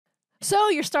So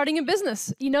you're starting a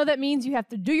business. You know that means you have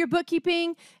to do your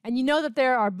bookkeeping, and you know that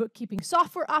there are bookkeeping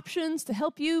software options to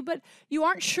help you, but you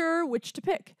aren't sure which to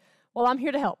pick. Well, I'm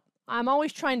here to help. I'm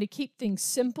always trying to keep things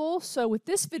simple, so with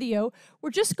this video, we're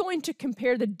just going to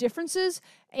compare the differences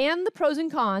and the pros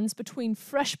and cons between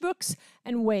FreshBooks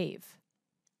and Wave.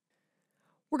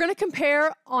 We're going to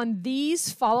compare on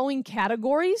these following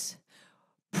categories: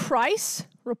 price,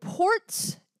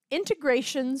 reports,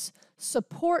 integrations,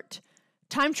 support,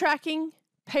 time tracking,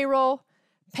 payroll,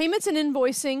 payments and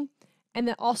invoicing, and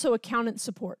then also accountant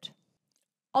support.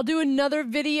 I'll do another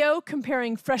video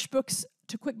comparing FreshBooks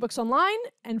to QuickBooks Online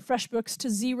and FreshBooks to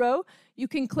Xero. You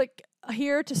can click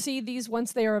here to see these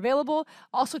once they are available.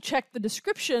 Also check the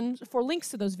description for links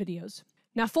to those videos.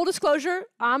 Now, full disclosure,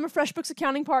 I'm a FreshBooks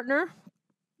accounting partner.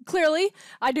 Clearly,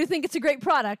 I do think it's a great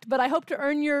product, but I hope to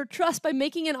earn your trust by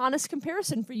making an honest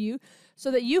comparison for you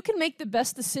so that you can make the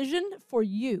best decision for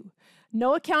you.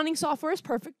 No accounting software is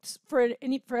perfect for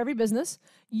every business.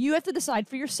 You have to decide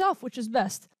for yourself which is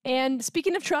best. And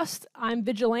speaking of trust, I'm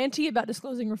vigilante about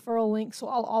disclosing referral links, so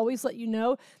I'll always let you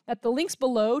know that the links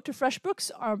below to FreshBooks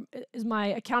is my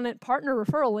accountant partner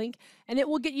referral link, and it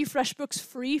will get you FreshBooks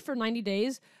free for 90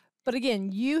 days. But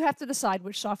again, you have to decide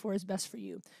which software is best for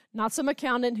you, not some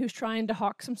accountant who's trying to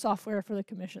hawk some software for the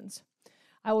commissions.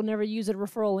 I will never use a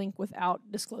referral link without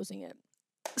disclosing it.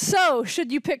 So,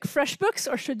 should you pick FreshBooks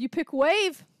or should you pick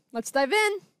Wave? Let's dive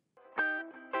in.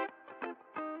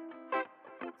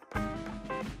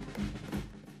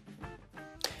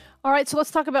 All right, so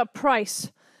let's talk about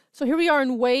price. So here we are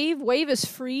in Wave. Wave is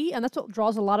free, and that's what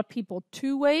draws a lot of people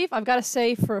to Wave. I've got to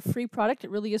say, for a free product,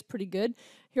 it really is pretty good.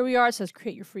 Here we are. It says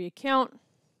create your free account.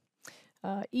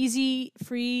 Easy,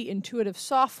 free, intuitive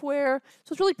software.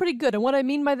 So it's really pretty good. And what I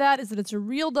mean by that is that it's a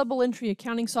real double entry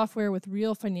accounting software with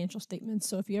real financial statements.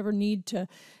 So if you ever need to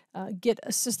get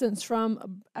assistance from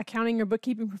an accounting or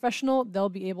bookkeeping professional, they'll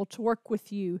be able to work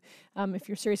with you. If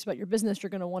you're serious about your business, you're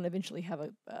going to want to eventually have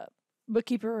a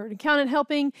bookkeeper or an accountant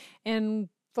helping. And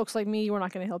folks like me, we're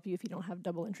not going to help you if you don't have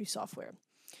double entry software.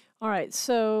 All right,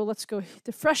 so let's go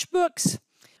to FreshBooks.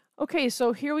 Okay,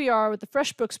 so here we are with the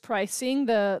FreshBooks pricing.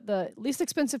 The least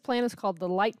expensive plan is called the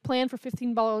Light plan for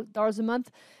 $15 a month.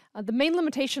 The main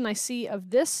limitation I see of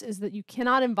this is that you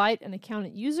cannot invite an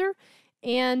accountant user,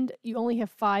 and you only have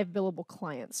 5 billable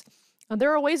clients.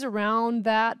 There are ways around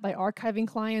that by archiving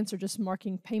clients or just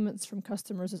marking payments from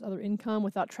customers as other income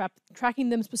without tracking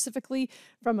them specifically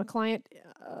from a client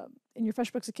in your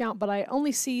FreshBooks account, but I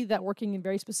only see that working in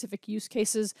very specific use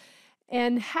cases.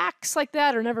 And hacks like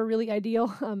that are never really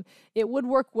ideal. It would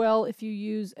work well if you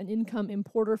use an income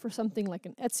importer for something like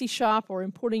an Etsy shop or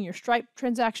importing your Stripe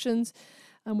transactions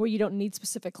where you don't need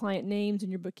specific client names in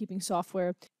your bookkeeping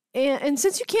software. And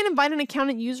since you can't invite an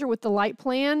accountant user with the Light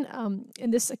plan,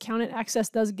 and this accountant access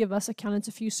does give us accountants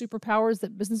a few superpowers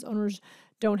that business owners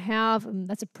don't have, and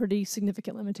that's a pretty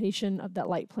significant limitation of that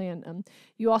Light plan.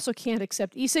 You also can't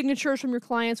accept e-signatures from your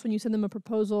clients when you send them a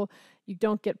proposal. You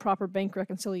don't get proper bank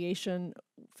reconciliation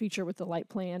feature with the Light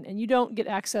plan, and you don't get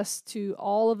access to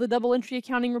all of the double entry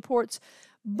accounting reports.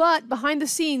 But behind the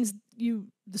scenes, the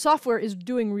software is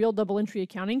doing real double entry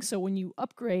accounting, so when you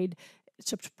upgrade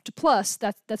to Plus,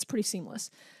 that's pretty seamless.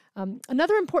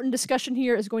 Another important discussion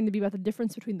here is going to be about the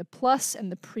difference between the Plus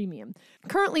and the Premium.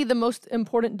 Currently, the most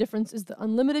important difference is the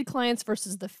unlimited clients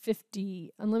versus the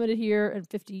 50 unlimited here and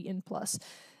 50 in Plus.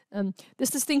 This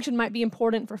distinction might be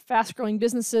important for fast-growing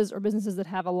businesses or businesses that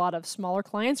have a lot of smaller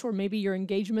clients, where maybe your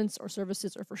engagements or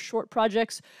services are for short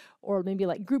projects, or maybe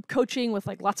like group coaching with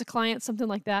like lots of clients, something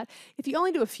like that. If you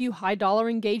only do a few high-dollar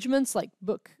engagements like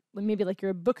maybe like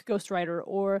you're a book ghostwriter,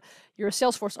 or you're a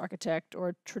Salesforce architect,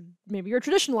 or maybe you're a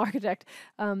traditional architect,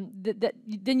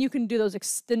 then you can do those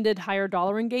extended higher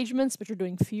dollar engagements, but you're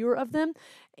doing fewer of them,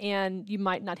 and you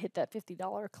might not hit that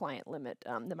 $50 client limit.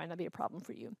 That might not be a problem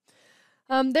for you.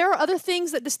 There are other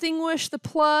things that distinguish the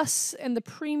Plus and the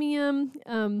Premium,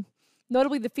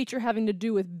 notably the feature having to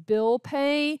do with bill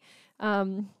pay.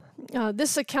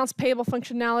 This accounts payable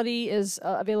functionality is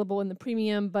available in the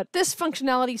Premium, but this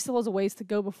functionality still has a ways to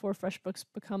go before FreshBooks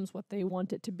becomes what they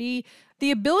want it to be.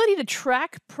 The ability to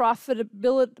track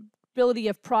profitability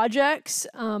of projects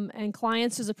and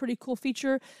clients is a pretty cool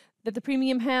feature that the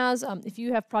Premium has. If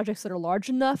you have projects that are large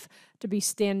enough to be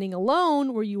standing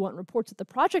alone, where you want reports at the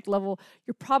project level,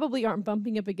 you probably aren't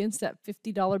bumping up against that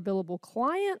 $50 billable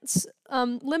clients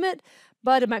limit.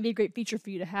 but it might be a great feature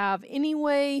for you to have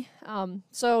anyway.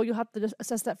 So you'll have to just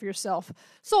assess that for yourself.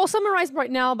 So I'll summarize right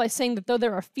now by saying that though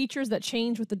there are features that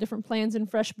change with the different plans in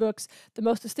FreshBooks, the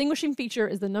most distinguishing feature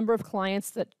is the number of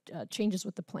clients that changes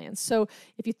with the plans. So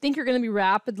if you think you're going to be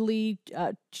rapidly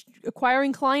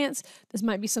acquiring clients, this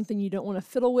might be something you don't want to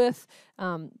fiddle with.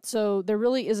 So there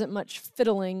really isn't much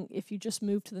fiddling if you just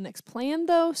move to the next plan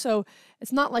though. So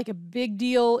it's not like a big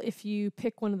deal if you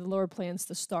pick one of the lower plans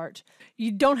to start.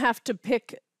 You don't have to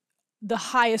pick the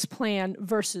highest plan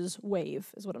versus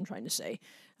Wave is what I'm trying to say.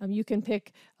 You can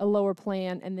pick a lower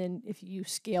plan, and then if you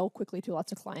scale quickly to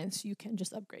lots of clients, you can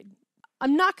just upgrade.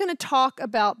 I'm not going to talk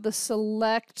about the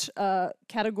select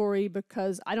category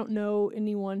because I don't know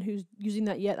anyone who's using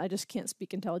that yet. I just can't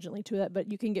speak intelligently to that,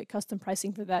 but you can get custom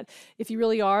pricing for that. If you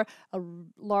really are a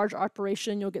large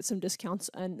operation, you'll get some discounts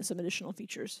and some additional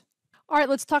features. All right,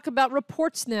 let's talk about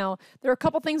reports now. There are a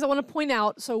couple things I want to point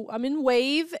out. So I'm in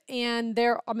Wave, and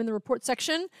I'm in the report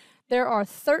section. There are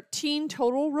 13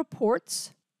 total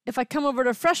reports. If I come over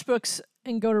to FreshBooks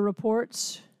and go to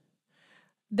reports,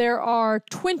 there are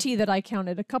 20 that I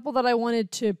counted. A couple that I wanted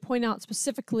to point out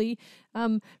specifically.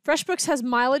 FreshBooks has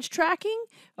mileage tracking.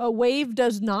 Wave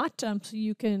does not, so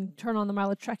you can turn on the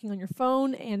mileage tracking on your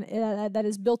phone, and that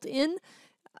is built in.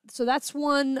 So that's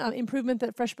one improvement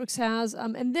that FreshBooks has.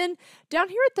 And then down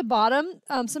here at the bottom,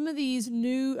 some of these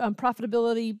new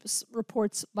profitability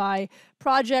reports by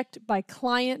project, by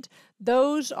client,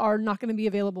 those are not going to be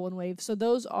available in Wave. So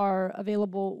those are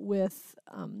available with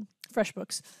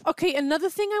FreshBooks. Okay, another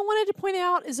thing I wanted to point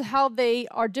out is how they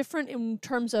are different in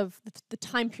terms of the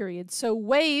time period. So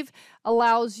Wave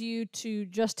allows you to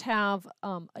just have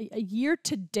a year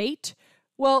to date.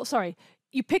 Well, sorry.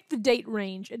 You pick the date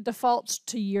range. It defaults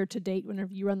to year to date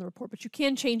whenever you run the report, but you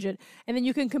can change it. And then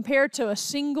you can compare to a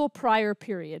single prior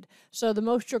period. So the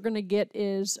most you're going to get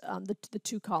is the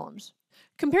 2 columns.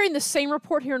 Comparing the same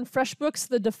report here in FreshBooks,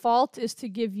 the default is to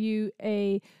give you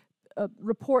a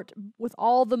report with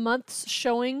all the months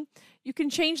showing. You can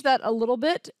change that a little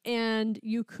bit, and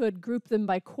you could group them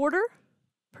by quarter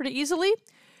pretty easily.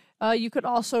 You could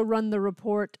also run the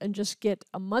report and just get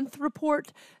a month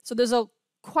report. So there's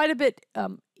quite a bit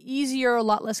easier, a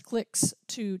lot less clicks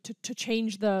to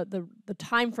change the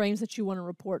time frames that you want to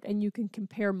report, and you can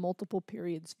compare multiple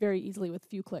periods very easily with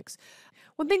few clicks.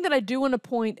 One thing that I do want to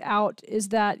point out is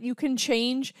that you can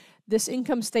change this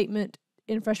income statement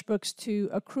in FreshBooks to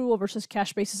accrual versus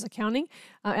cash basis accounting,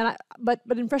 but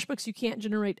in FreshBooks you can't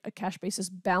generate a cash basis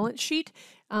balance sheet.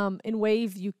 In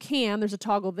Wave you can. There's a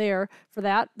toggle there for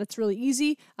that. That's really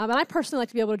easy. And I personally like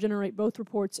to be able to generate both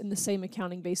reports in the same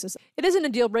accounting basis. It isn't a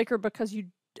deal breaker because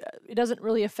it doesn't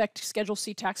really affect Schedule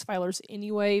C tax filers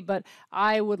anyway, but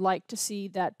I would like to see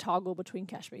that toggle between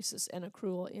cash basis and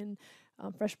accrual in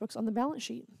FreshBooks on the balance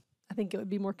sheet. I think it would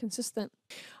be more consistent.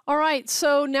 All right,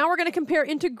 so now we're going to compare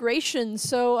integrations.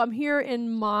 So I'm here in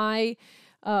my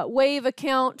Wave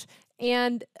account,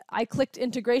 and I clicked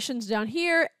integrations down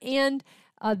here, and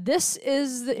this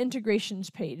is the integrations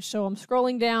page. So I'm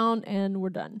scrolling down, and we're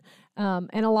done.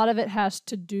 And a lot of it has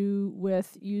to do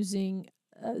with using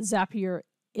Zapier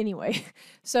anyway.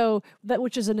 So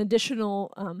which is an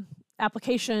additional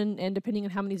application, and depending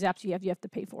on how many zaps you have to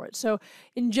pay for it. So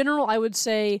in general, I would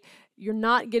say you're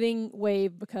not getting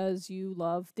Wave because you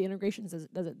love the integrations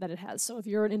that it has. So if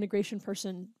you're an integration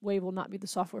person, Wave will not be the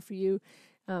software for you.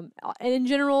 And in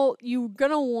general, you're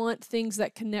going to want things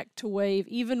that connect to Wave,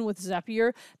 even with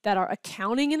Zapier, that are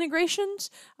accounting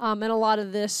integrations. And a lot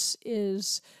of this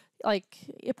is like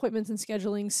appointments and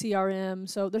scheduling, CRM.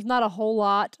 So there's not a whole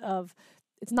lot of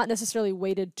it's not necessarily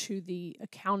weighted to the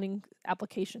accounting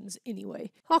applications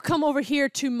anyway. I'll come over here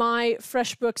to my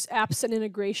FreshBooks apps and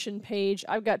integration page.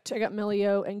 I got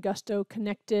Melio and Gusto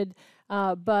connected,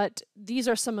 but these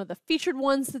are some of the featured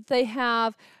ones that they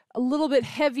have. A little bit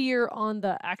heavier on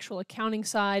the actual accounting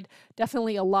side.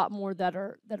 Definitely a lot more that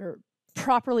are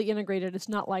properly integrated. It's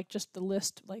not like just the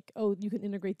list, like, oh, you can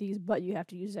integrate these, but you have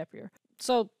to use Zapier.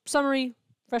 So summary,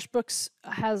 FreshBooks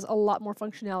has a lot more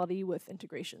functionality with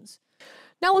integrations.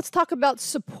 Now let's talk about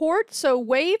support. So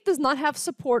Wave does not have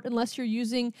support unless you're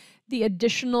using the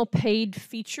additional paid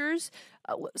features.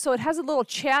 So it has a little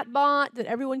chat bot that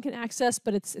everyone can access,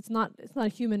 but it's not a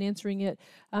human answering it.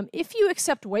 If you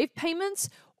accept Wave payments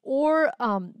or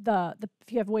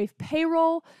if you have Wave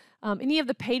Payroll, any of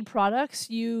the paid products,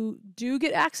 you do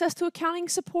get access to accounting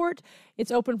support.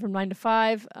 It's open from 9 to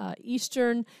 5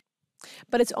 Eastern,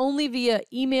 but it's only via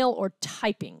email or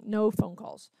typing, no phone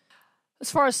calls.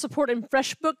 As far as support in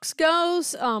FreshBooks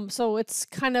goes, so it's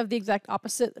kind of the exact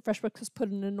opposite. FreshBooks has put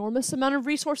an enormous amount of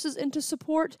resources into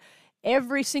support.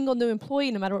 Every single new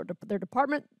employee, no matter what their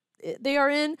department they are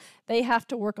in, they have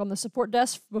to work on the support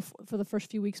desk for the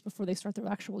first few weeks before they start their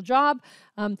actual job.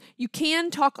 You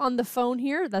can talk on the phone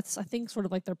here. That's, I think, sort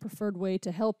of like their preferred way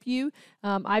to help you.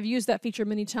 I've used that feature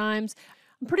many times.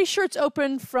 I'm pretty sure it's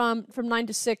open from 9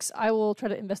 to 6. I will try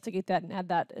to investigate that and add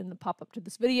that in the pop-up to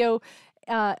this video.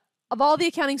 Of all the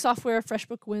accounting software,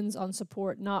 FreshBooks wins on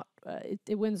support.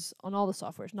 It wins on all the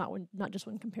softwares, not just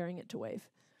when comparing it to Wave.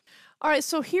 All right,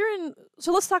 so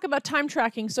let's talk about time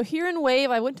tracking. So here in Wave,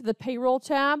 I went to the Payroll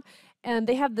tab, and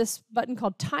they have this button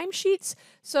called Timesheets.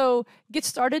 So get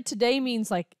started today means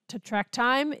like to track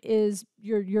time is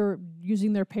you're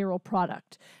using their payroll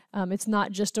product. It's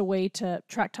not just a way to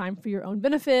track time for your own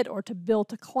benefit or to bill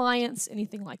to clients,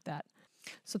 anything like that.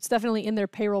 So it's definitely in their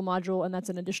payroll module, and that's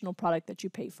an additional product that you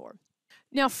pay for.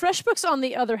 Now, FreshBooks, on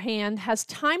the other hand, has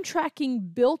time tracking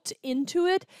built into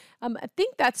it. I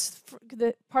think that's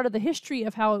the part of the history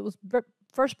of how it was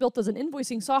first built as an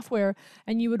invoicing software,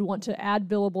 and you would want to add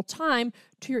billable time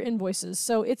to your invoices.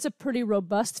 So it's a pretty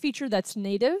robust feature that's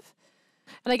native.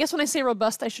 And I guess when I say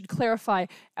robust, I should clarify.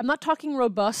 I'm not talking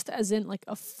robust as in like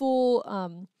a full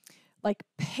like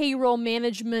payroll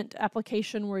management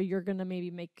application where you're going to maybe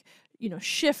make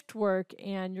shift work,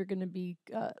 and you're going to be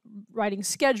writing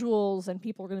schedules, and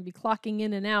people are going to be clocking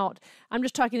in and out. I'm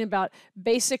just talking about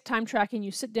basic time tracking.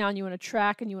 You sit down, you want to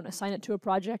track, and you want to assign it to a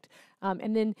project.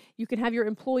 And then you can have your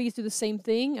employees do the same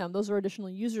thing. Those are additional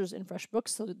users in FreshBooks,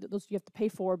 so those you have to pay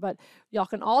for, but y'all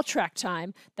can all track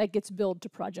time that gets billed to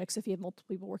projects if you have multiple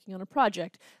people working on a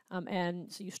project.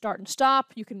 And so you start and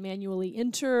stop, you can manually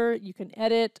enter, you can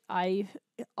edit. I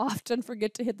often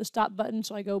forget to hit the stop button,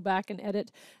 so I go back and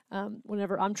edit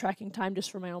whenever I'm tracking time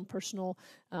just for my own personal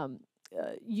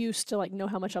use to like know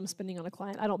how much I'm spending on a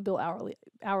client. I don't bill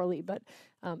hourly, but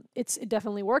it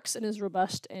definitely works and is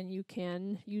robust, and you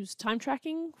can use time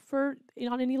tracking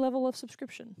on any level of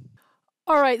subscription.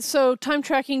 All right, so time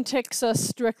tracking takes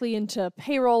us directly into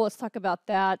payroll. Let's talk about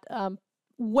that.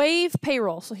 Wave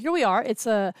Payroll. So here we are. It's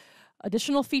a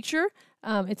additional feature.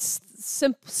 It's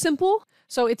simple.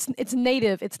 So it's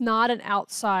native. It's not an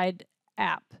outside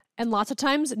app. And lots of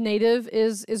times native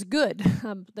is good.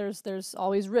 There's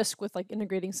always risk with like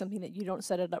integrating something that you don't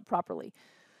set it up properly.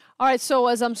 All right, so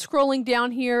as I'm scrolling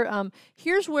down here,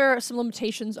 here's where some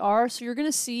limitations are. So you're going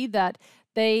to see that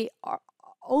they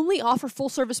only offer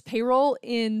full-service payroll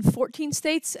in 14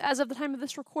 states as of the time of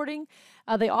this recording.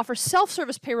 They offer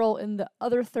self-service payroll in the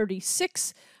other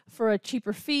 36 for a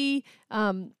cheaper fee.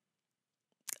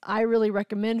 I really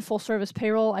recommend full-service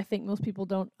payroll. I think most people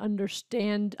don't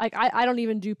understand. I don't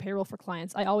even do payroll for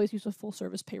clients. I always use a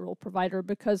full-service payroll provider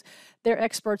because they're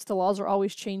experts. The laws are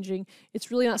always changing.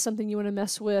 It's really not something you want to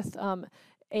mess with,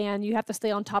 and you have to stay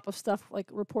on top of stuff like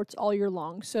reports all year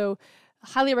long. So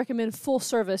highly recommend full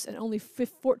service, and only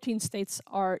 14 states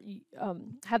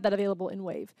have that available in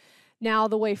Wave. Now,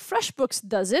 the way FreshBooks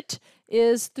does it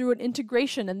is through an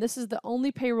integration, and this is the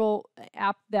only payroll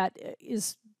app that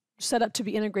is set up to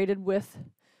be integrated with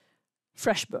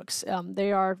FreshBooks.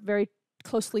 They are very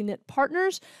closely knit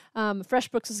partners.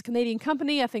 FreshBooks is a Canadian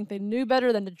company. I think they knew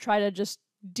better than to try to just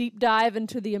deep dive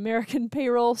into the American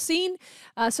payroll scene.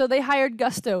 So they hired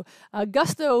Gusto.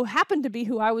 Gusto happened to be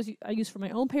who I used for my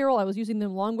own payroll. I was using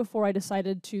them long before I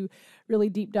decided to really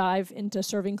deep dive into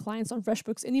serving clients on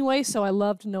FreshBooks anyway. So I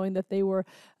loved knowing that they were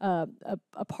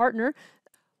a partner.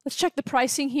 Let's check the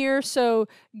pricing here. So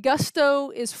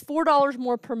Gusto is $4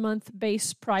 more per month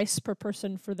base price per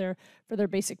person for their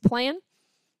basic plan.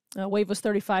 Wave was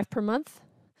 $35 per month.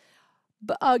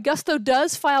 Gusto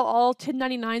does file all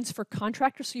 1099s for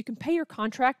contractors, so you can pay your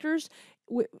contractors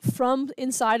from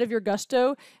inside of your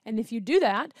Gusto. And if you do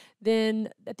that, then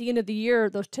at the end of the year,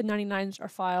 those 1099s are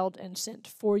filed and sent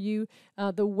for you.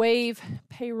 The Wave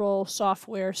payroll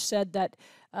software said that,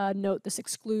 note, this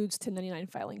excludes 1099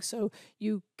 filing. So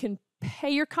you can pay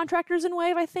your contractors in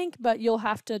Wave, I think, but you'll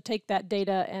have to take that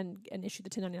data and issue the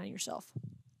 1099 yourself.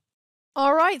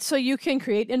 All right, so you can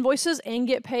create invoices and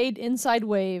get paid inside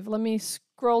Wave. Let me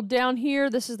scroll down here.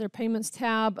 This is their payments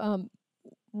tab.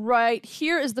 Right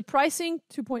here is the pricing,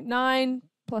 $2.9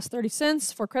 plus 30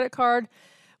 cents for credit card,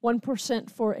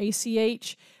 1% for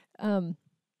ACH.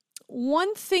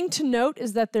 One thing to note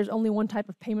is that there's only one type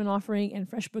of payment offering, and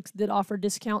FreshBooks did offer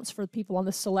discounts for people on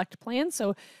the select plan,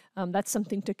 so that's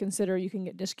something to consider. You can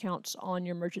get discounts on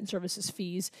your merchant services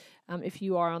fees if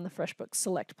you are on the FreshBooks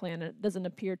select plan. It doesn't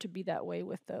appear to be that way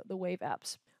with the Wave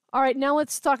apps. All right, now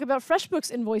let's talk about FreshBooks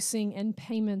invoicing and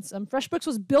payments. FreshBooks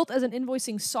was built as an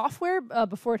invoicing software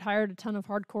before it hired a ton of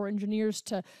hardcore engineers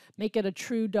to make it a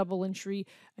true double entry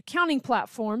accounting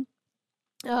platform.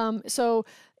 So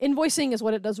invoicing is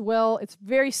what it does well. It's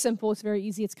very simple. It's very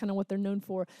easy. It's kind of what they're known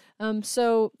for.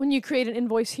 So when you create an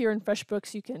invoice here in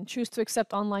FreshBooks, you can choose to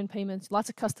accept online payments. Lots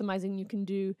of customizing you can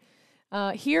do.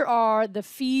 Here are the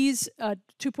fees,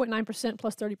 2.9%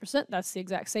 plus 30%. That's the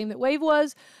exact same that Wave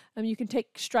was. You can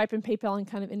take Stripe and PayPal and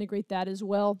kind of integrate that as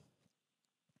well.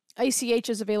 ACH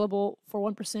is available for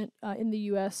 1% in the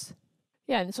US.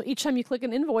 Yeah, and so each time you click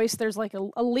an invoice, there's like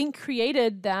a link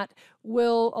created that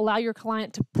will allow your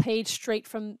client to pay straight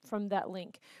from that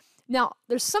link. Now,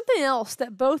 there's something else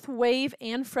that both Wave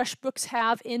and FreshBooks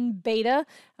have in beta.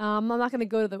 I'm not going to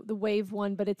go to the Wave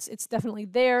one, but it's definitely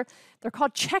there. They're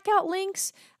called checkout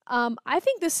links. I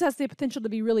think this has the potential to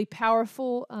be really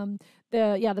powerful.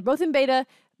 They're both in beta,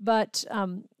 but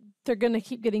they're going to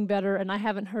keep getting better, and I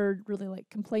haven't heard really like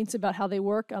complaints about how they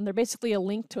work. They're basically a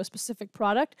link to a specific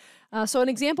product. So an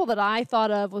example that I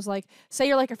thought of was like, say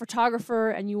you're like a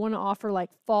photographer and you want to offer like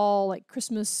fall, like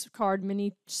Christmas card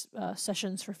mini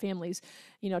sessions for families.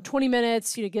 20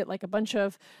 minutes, you get like a bunch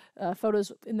of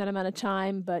photos in that amount of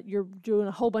time, but you're doing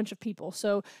a whole bunch of people.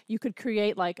 So you could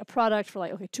create like a product for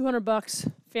like, okay,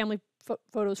 $200, family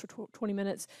photos for 20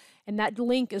 minutes. And that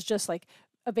link is just like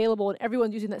available, and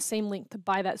everyone's using that same link to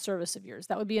buy that service of yours.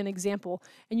 That would be an example.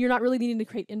 And you're not really needing to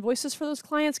create invoices for those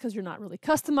clients because you're not really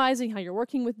customizing how you're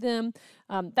working with them.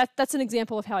 That's an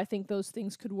example of how I think those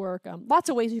things could work. Lots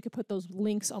of ways you could put those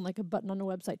links on like a button on a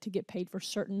website to get paid for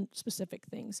certain specific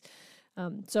things.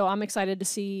 So I'm excited to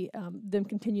see them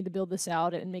continue to build this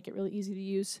out and make it really easy to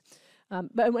use.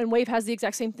 And Wave has the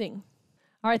exact same thing.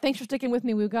 All right, thanks for sticking with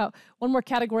me. We've got one more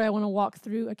category I want to walk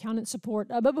through, accountant support.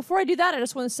 But before I do that, I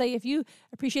just want to say if you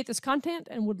appreciate this content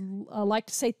and would like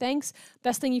to say thanks,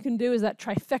 best thing you can do is that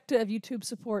trifecta of YouTube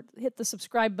support. Hit the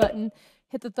subscribe button,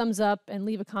 hit the thumbs up, and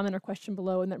leave a comment or question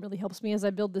below, and that really helps me as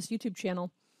I build this YouTube channel.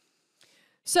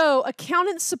 So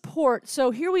accountant support.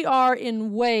 So here we are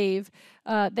in Wave.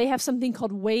 They have something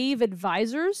called Wave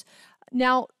Advisors.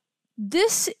 Now,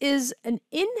 this is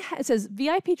it says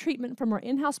VIP treatment from our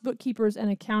in-house bookkeepers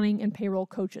and accounting and payroll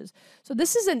coaches. So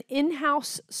this is an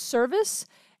in-house service,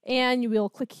 and you will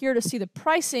click here to see the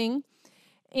pricing.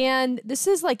 And this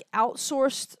is like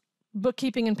outsourced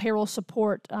bookkeeping and payroll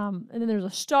support. And then there's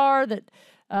a star that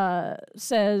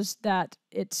says that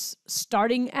it's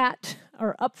starting at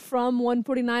or up from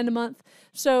 $149 a month.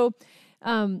 So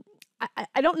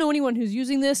I don't know anyone who's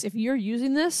using this. If you're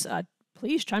using this,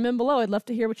 please chime in below. I'd love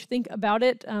to hear what you think about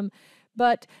it.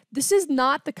 But this is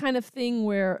not the kind of thing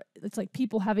where it's like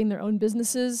people having their own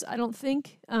businesses, I don't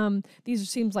think. These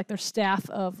seems like they're staff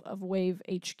of Wave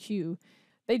HQ.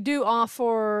 They do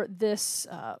offer this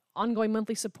ongoing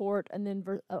monthly support and then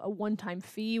a one-time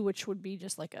fee, which would be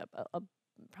just like a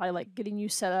probably like getting you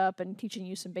set up and teaching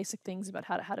you some basic things about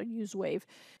how to use Wave.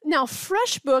 Now,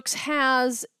 FreshBooks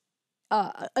has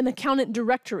an accountant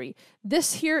directory.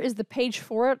 This here is the page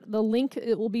for it. The link,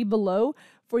 it will be below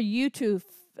for you to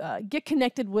get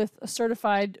connected with a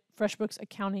certified FreshBooks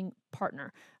accounting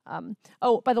partner.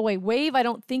 Oh, by the way, Wave I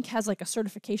don't think has like a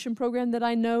certification program that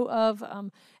I know of,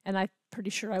 and I'm pretty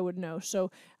sure I would know.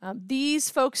 So these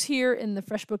folks here in the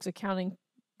FreshBooks accounting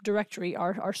directory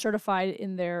are certified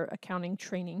in their accounting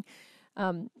training.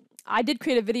 I did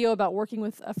create a video about working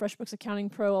with a FreshBooks Accounting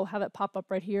Pro. I'll have it pop up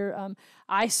right here.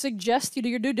 I suggest you do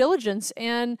your due diligence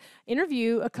and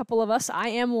interview a couple of us. I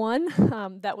am one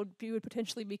that you would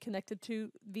potentially be connected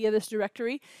to via this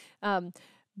directory.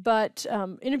 But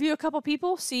interview a couple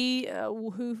people, see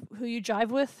who you jive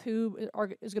with, who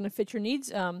is going to fit your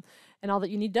needs, and all that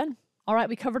you need done. All right,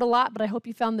 we covered a lot, but I hope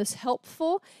you found this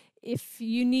helpful. If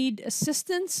you need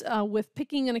assistance with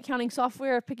picking an accounting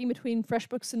software, picking between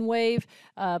FreshBooks and Wave,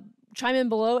 chime in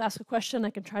below, ask a question.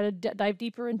 I can try to dive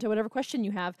deeper into whatever question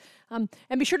you have. And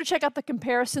be sure to check out the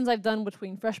comparisons I've done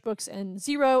between FreshBooks and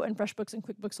Xero and FreshBooks and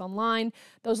QuickBooks Online.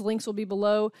 Those links will be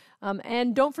below.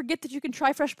 And don't forget that you can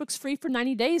try FreshBooks free for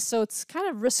 90 days, so it's kind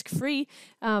of risk-free,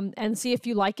 and see if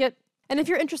you like it. And if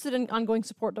you're interested in ongoing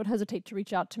support, don't hesitate to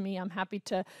reach out to me. I'm happy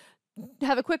to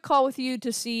have a quick call with you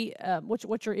to see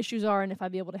what your issues are and if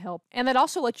I'd be able to help. And that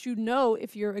also lets you know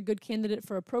if you're a good candidate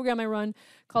for a program I run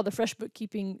called the Fresh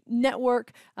Bookkeeping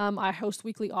Network. I host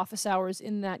weekly office hours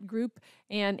in that group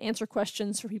and answer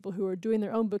questions for people who are doing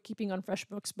their own bookkeeping on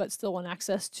FreshBooks but still want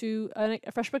access to a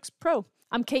FreshBooks Pro.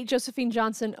 I'm Kate Josephine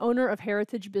Johnson, owner of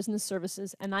Heritage Business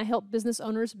Services, and I help business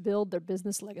owners build their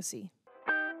business legacy.